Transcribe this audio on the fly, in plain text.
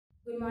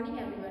Good morning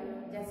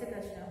everyone, Jai Shri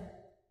Krishna.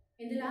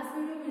 In the last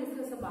video we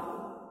discussed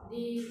about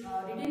the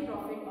retail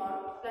profit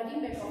or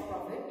plugging back of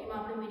profit. એમાં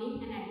આપણે meaning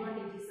and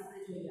advantages આપણે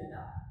જોયા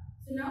હતા.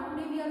 So now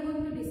today we are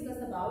going to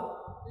discuss about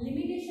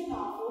limitation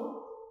of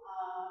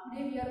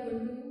today we are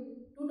going to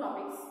two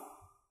topics.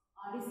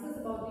 Discuss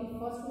about the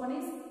first one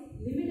is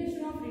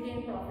limitation of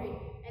retail profit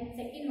and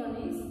second one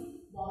is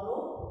borrow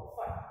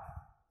fund.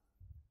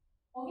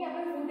 Okay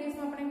આપણે ફૂલ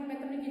ડેઝમાં આપણે મેં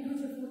તમને કીધું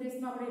છે ફૂલ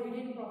ડેઝમાં આપણે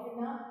retail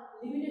પ્રોફિટના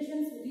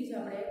limitation સુધી જ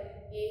આપણે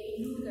એ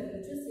ઇન્ક્લુડ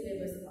કર્યું છે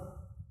સિલેબસમાં.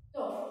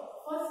 તો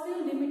ફર્સ્ટ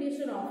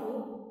લિમિટેશન ઓફ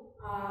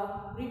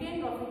રિટેલ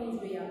પ્રોફિટની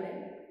જોઈએ આપણે.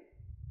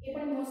 એ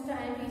પણ મોસ્ટ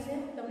આઈએમપી છે.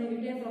 તમને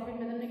રિટેલ પ્રોફિટ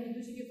મેં તમને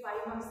કીધું છે કે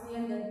 5 માર્ક્સની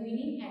અંદર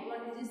મીનિંગ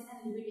એડવાન્ટેજીસ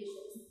એન્ડ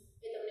લિમિટેશન્સ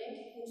એ તમને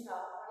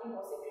પૂછાવાની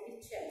પોસિબિલિટી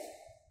છે જ.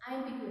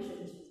 આઈએમપી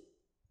ક્વેશ્ચન છે.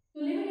 તો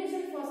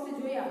લિમિટેશન ફર્સ્ટ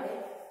જોઈએ આપણે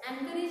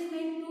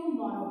encouragement two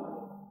monopoly.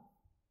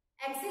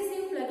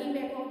 Excessive plugging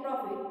back of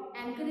profit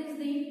encourage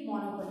the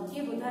monopoly.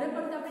 જે વધારે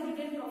પડતા આપણે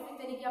રિટેલ પ્રોફિટ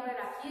તરીકે આપણે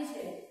રાખીએ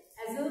છીએ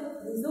એઝ અ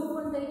રિઝર્વ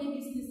ફંડ તરીકે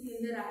બિઝનેસની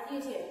અંદર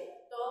રાખીએ છીએ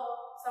તો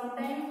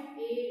સમટાઈમ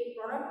એ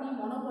પ્રોડક્ટની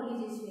મોનોપોલી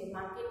જે છે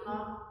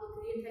માર્કેટમાં એ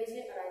ક્રિએટ થાય છે,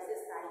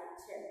 અરાઇઝિસ થાય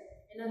છે.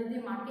 એના લીધે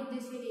માર્કેટ જે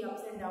છે એ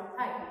અપ્સ એન્ડ ડાઉન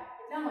થાય.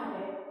 એટલા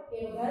માટે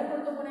એ વધારે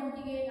પડતો પણ એમ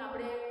કે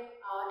આપણે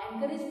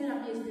એન્કરેજમેન્ટ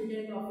આપીએ છીએ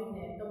રિટેલ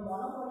પ્રોફિટને તો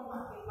મોનોપોલી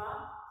માર્કેટમાં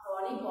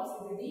થવાની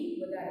પોસિબિલિટી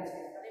વધારે છે.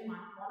 અને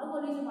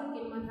મોનોપોલી જે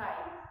માર્કેટમાં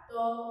થાય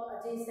તો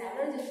જે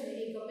સેલર જે છે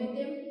એ ગમે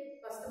તેમ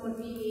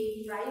કસ્ટમરથી એ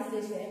પ્રાઇસ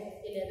જે છે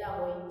એ લેતા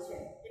હોય છે.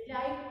 એટલે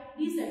આ એક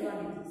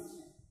ડિસએડવાન્ટેજીસ છે.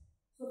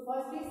 So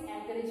first is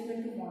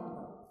encouragement two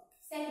monopoly.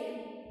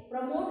 Second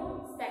promote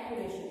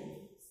speculation.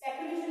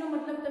 સ્પેક્યુલેશનનો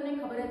મતલબ તમને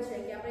ખબર જ છે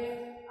કે આપણે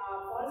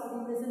ફોલ્સ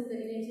રિપ્રેઝન્ટ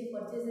કરીને જે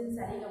પરચેઝ એન્ડ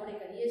સેલિંગ આપણે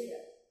કરીએ છીએ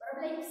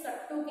બરાબર એક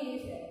સટ્ટો કહીએ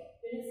છીએ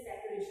એને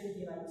સ્પેક્યુલેશન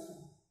કહેવાય છે.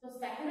 તો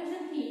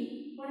સ્પેક્યુલેશનથી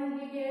પણ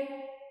એમ કે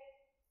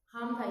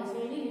હાર્મ થાય છે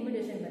એની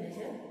લિમિટેશન બને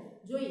છે.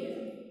 જોઈએ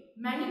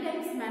many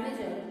times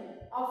manager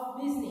of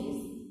business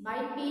by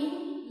paying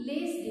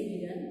less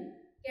dividend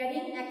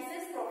carrying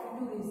excess profit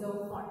to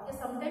reserve fund. કે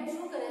sometimes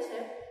શું કરે છે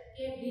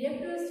કે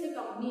ડિરેક્ટર્સ છે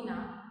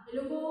કંપનીના એ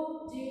લોકો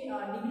જે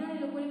ડિવિડન્ડ એ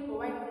લોકોને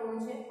પ્રોવાઈડ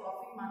કરવાનું છે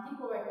પ્રોફિટમાંથી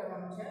પ્રોવાઈડ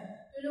કરવાનું છે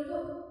તો એ લોકો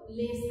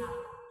લેસ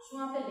આપે.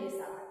 શું આપે? લેસ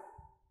આપે.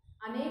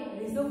 અને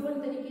રિઝર્વ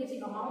ફંડ તરીકે જે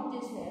અમાઉન્ટ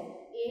જે છે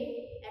એ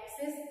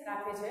એક્સેસ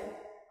રાખે છે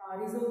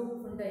રિઝર્વ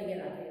ફંડ તરીકે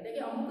રાખે. એટલે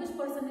કે અમુક જ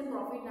પર્સન્ટને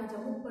પ્રોફિટના છે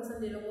અમુક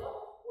પર્સન્ટ એ લોકો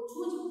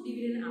ઓછું જ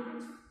ડિવિડન્ડ આપે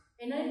છે.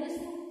 એના લીધે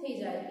શું થઈ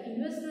જાય કે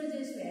ઇન્વેસ્ટર જે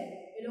છે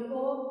એ લોકો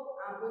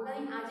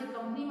પોતાની આ જે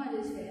કંપનીમાં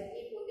જે છે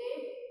એ પોતે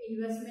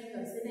ઇન્વેસ્ટમેન્ટ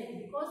કરશે નહીં.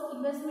 બીકોઝ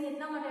ઇન્વેસ્ટમેન્ટ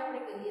એટલા માટે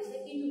આપણે કરીએ છીએ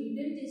કે એનું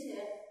રિટર્ન જે છે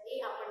એ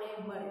આપણને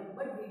મળે.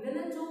 બટ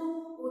રિટર્ન જ જો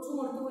ઓછું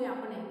મળતું હોય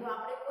આપણને તો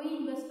આપણે કોઈ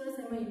ઇન્વેસ્ટર્સ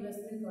એમાં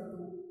ઇન્વેસ્ટમેન્ટ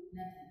કરતું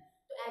નથી.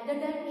 તો એટ ધ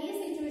ટાઈમ એ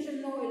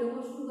સિચ્યુએશનનો એ લોકો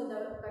શું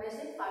કરે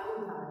છે ફાયદો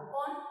ઉઠાવે.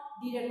 કોણ?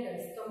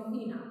 ડિરેક્ટર્સ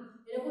કંપનીના.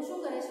 એ લોકો શું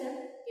કરે છે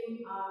કે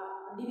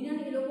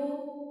ડિવિડન્ડ એ લોકો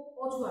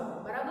ઓછું આપે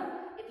બરાબર.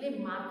 એટલે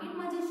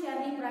માર્કેટમાં જે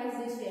શેરની પ્રાઇસ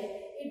જે છે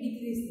એ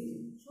ડિક્રીઝ થઈ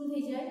જાય. શું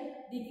થઈ જાય?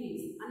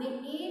 ડિક્રીઝ. અને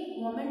એ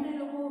મોમેન્ટ એ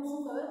લોકો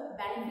શું કરે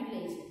બેનિફિટ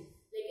લે છે.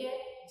 એટલે કે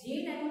જે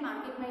ટાઈમે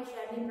માર્કેટમાં એ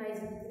શેરની પ્રાઇસ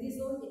ડિક્રીઝ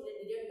હોય એટલે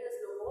ડિરેક્ટર્સ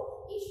લોકો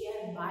એ શેર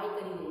બાય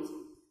કરી લે છે.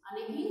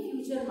 અને ઇન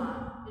ફ્યુચરમાં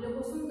એ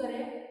લોકો શું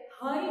કરે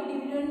હાઈ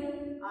ડિવિડન્ડ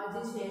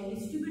જે છે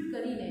ડિસ્ટ્રીબ્યુટ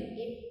કરીને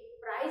એ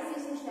પ્રાઇસ જે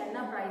છે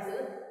શેરના પ્રાઇસ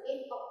એ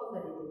અપ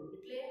કરી દે.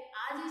 એટલે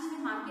આ જે છે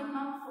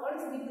માર્કેટમાં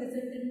ફોલ્સ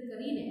રિપ્રેઝેન્ટેશન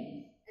કરીને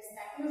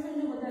સ્પેક્યુલેશન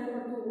જો વધારે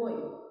પડતું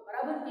હોય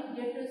બરાબર કે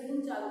ડિરેક્ટર્સનું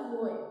ચાલતું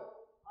હોય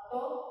તો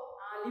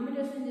આ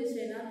લિમિટેશન જે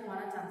છે એના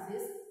થવાના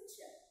ચાન્સીસ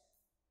છે.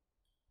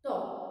 તો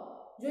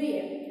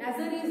જોઈએ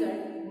as a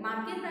result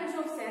market price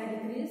of share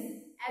decrease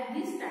at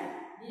this time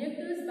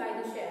directors by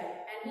the share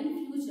and in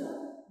future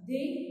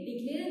they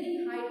declare the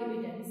high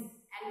dividends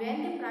and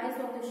when the price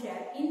of the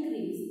share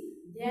increase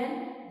then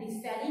the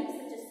selling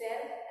such a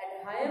share at a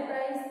higher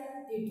price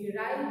they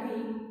derive the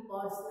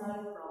personal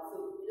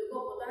profit. એ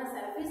લોકો પોતાના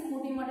selfish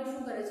motive માટે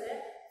શું કરે છે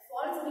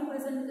false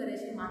represent કરે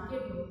છે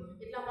માર્કેટનું.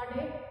 એટલા માટે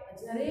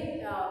જ્યારે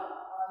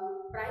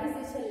પ્રાઇસ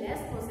જે છે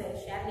લેસ થશે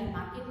શેરની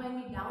માર્કેટમાં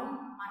એની ડાઉન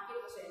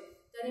માર્કેટ હશે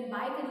ત્યારે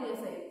બાય કરી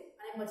લેશે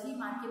અને પછી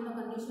માર્કેટનો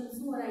કન્ડિશન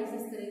શું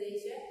અરાઇઝિસ કરી દે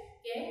છે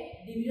કે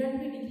ડિવિડન્ડ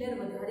બી ડિક્લેર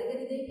વધારે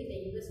કરી દે એટલે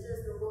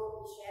ઇન્વેસ્ટર્સ લોકો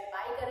શેર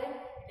બાય કરે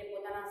એટલે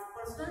પોતાના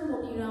પર્સનલ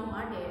મોટિવના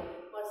માટે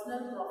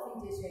પર્સનલ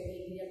પ્રોફિટ જે છે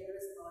એ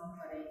ડિરેક્ટર્સ અર્ન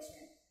કરે છે.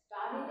 તો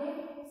આ રીતે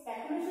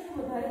સ્પેક્યુલેશન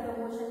વધારે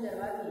પ્રમોશન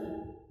કરવાથી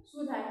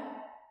શું થાય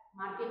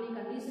માર્કેટની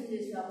કન્ડિશન જે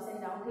છે અપ્સ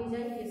એન્ડ ડાઉન થઈ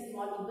જાય કે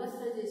સ્મોલ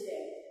ઇન્વેસ્ટર જે છે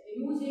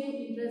એનું જે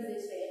ઇન્ટરેસ્ટ જે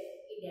છે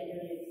એ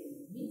ડેટોરેટ થઈ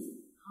જાય મીન્સ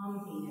હાર્મ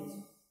થઈ જાય છે.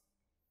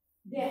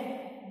 Than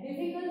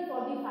difficult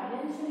for the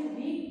financially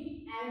week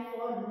and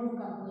for new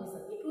companies.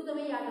 એટલું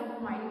તમે યાદ રાખો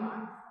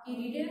માઇન્ડમાં કે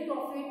રિટેલ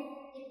પ્રોફિટ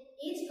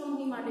એ જ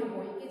કંપની માટે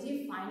હોય કે જે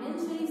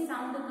ફાઇનાન્શિયલી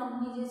સાઉન્ડ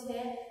કંપની જે છે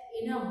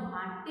એના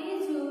માટે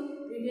જ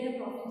રિટેલ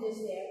પ્રોફિટ જે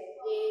છે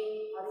એ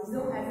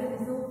reserve as a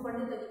reserve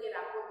fund તરીકે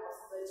રાખવો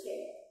પોસિબલ છે.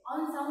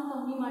 અનસાઉન્ડ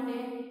કંપની માટે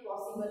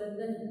પોસિબલ જ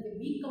નથી કે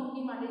વીક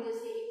કંપની માટે જે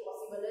છે એ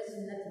પોસિબલ જ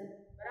નથી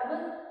બરાબર.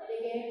 એટલે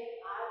કે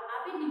આ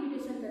બી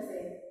લિમિટેશન થશે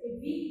કે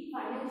વીક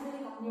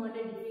ફાઇનાન્શિયલી કંપની માટે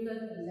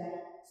ડિફિકલ્ટ થઈ જાય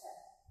છે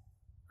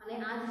અને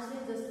આ જે છે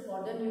just for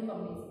the new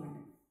companies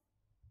માટે.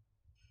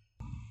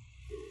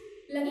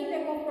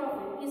 of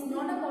profit is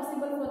not a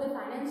possible for the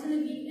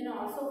financially weak and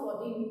also for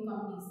the new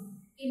companies.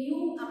 કે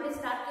ન્યૂ આપણે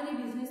સ્ટાર્ટ કરીએ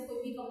બિઝનેસ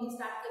કોઈ બી કંપની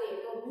સ્ટાર્ટ કરીએ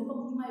તો ન્યૂ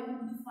કંપનીમાં એટલું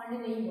બધું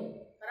ફંડ નહીં હોય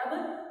બરાબર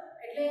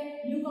એટલે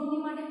ન્યૂ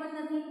કંપની માટે પણ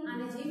નથી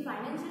અને જે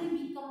ફાઇનાન્શિયલી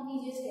વીક કંપની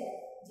જે છે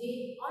જે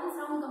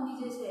અનસાઉન્ડ કંપની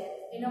જે છે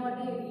એના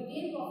માટે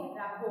રિટેન પ્રોફિટ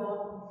રાખવો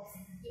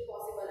એ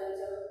પોસિબલ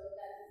જ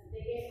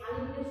એટલે કે આ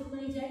લિમિટેશન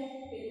બની જાય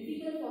કે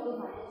difficult for the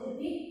financial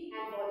week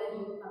and for the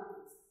new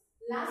companies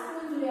last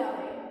one જોઈએ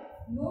આપણે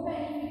નો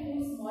benefit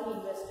two small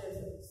investors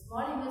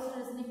small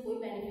ઇન્વેસ્ટર્સને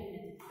કોઈ બેનિફિટ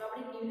નથી તો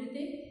આપણે કેવી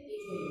રીતે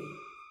એ જોઈએ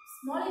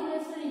Small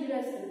investor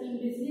invest in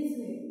business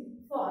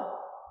for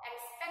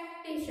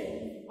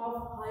expectation of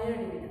higher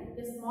dividend.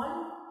 The small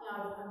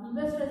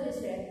investor જે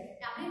છે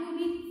આપણે કોઈ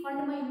બી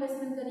ફંડમાં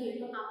ઇન્વેસ્ટમેન્ટ કરીએ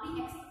તો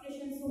આપણી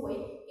એક્સપેક્ટેશન શું હોય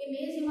કે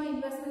મેં જેમાં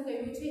ઇન્વેસ્ટમેન્ટ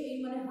કર્યું છે એ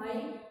મને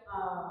હાઈ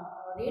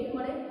રેટ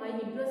મળે હાઈ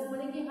ઇન્ટરેસ્ટ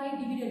મળે કે હાઈ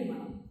ડિવિડન્ડ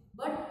મળે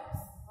but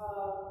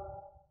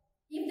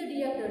if the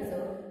directors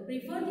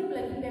prefer the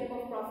plugging back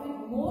of profit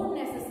more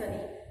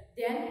necessary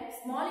then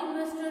small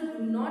investors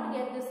do not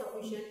get the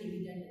sufficient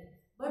dividend.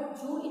 But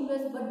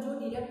जो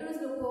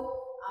डिरेक्टर्स लोग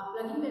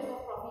प्लगिंग बैक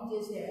ऑफ प्रॉफिट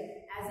जे छे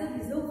as a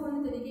reserve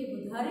fund तरीके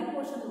વધારે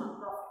પોર્શનમાં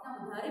પ્રોફિટના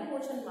વધારે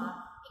પોર્શનમાં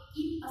એ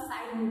keep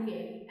aside મૂકે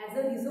as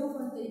a reserve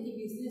fund તરીકે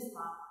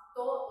બિઝનેસમાં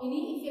તો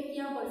એની ઇફેક્ટ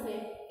ક્યાં પડશે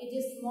કે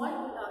જે સ્મોલ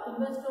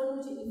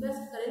ઇન્વેસ્ટરનું જે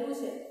ઇન્વેસ્ટ કરેલું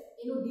છે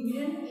એનું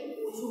ડિવિડન્ડ એ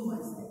ઓછું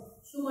મળશે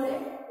શું મળે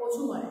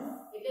ઓછું મળે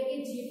એટલે કે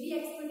જેટલી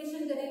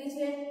એક્સપેક્ટેશન કરેલી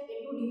છે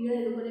એટલું ડિવિડન્ડ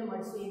એ લોકોને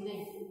મળશે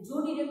નહીં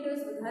જો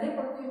ડિરેક્ટર્સ વધારે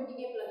પડતું એમ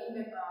કે પ્લગિંગ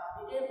બેક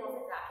રિટેલ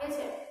પ્રોફિટ રાખે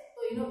છે તો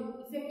એનો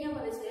ઇફેક્ટ ક્યાં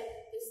પડે છે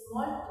કે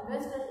સ્મોલ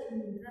ઇન્વેસ્ટર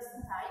ઇન ઇન્ટરેસ્ટ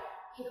થાય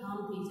એ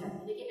હાર્મ થઈ જાય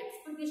એટલે કે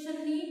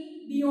એક્સપેક્ટેશનની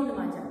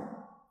બિયોન્ડમાં જાય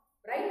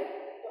રાઈટ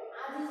તો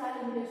આ જે 4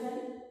 લિમિટેશન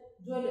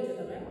જોઈ લેજો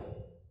તમે